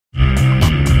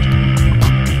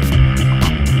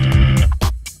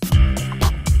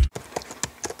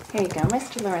Here you go,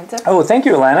 Mr. Lorenzo. Oh, thank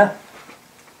you, Alana.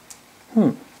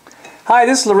 Hi,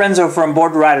 this is Lorenzo from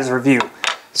Board Riders Review.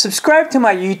 Subscribe to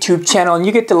my YouTube channel and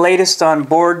you get the latest on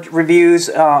board reviews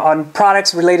on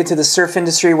products related to the surf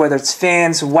industry, whether it's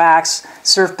fins, wax,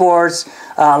 surfboards,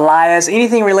 lias,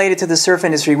 anything related to the surf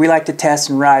industry we like to test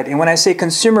and ride. And when I say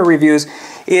consumer reviews,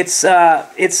 it's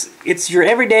your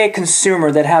everyday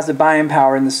consumer that has the buying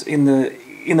power in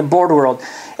the board world.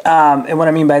 And what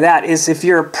I mean by that is if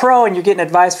you're a pro and you're getting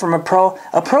advice from a pro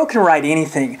can ride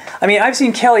anything. I mean, I've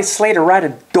seen Kelly Slater ride a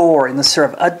door in the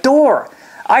surf. A door!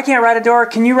 I can't ride a door.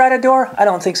 Can you ride a door? I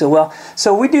don't think so. Well,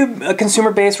 so we do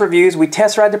consumer-based reviews. We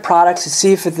test ride the products to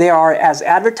see if they are as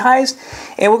advertised,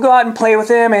 and we'll go out and play with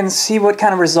them and see what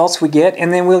kind of results we get,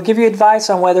 and then we'll give you advice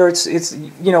on whether it's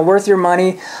worth your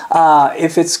money,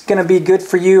 if it's going to be good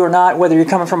for you or not, whether you're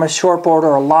coming from a short board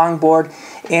or a long board.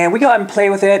 And we go out and play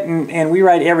with it, and we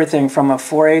ride everything from a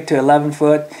 4/8 to 11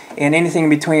 foot and anything in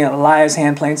between, lias,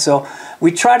 hand planes. So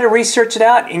we try to research it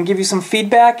out and give you some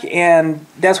feedback, and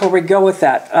that's where we go with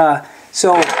that.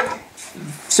 So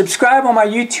subscribe on my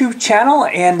YouTube channel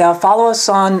and follow us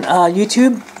on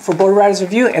YouTube for Board Riders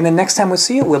Review, and then next time we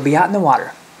see you, we'll be out in the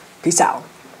water. Peace out.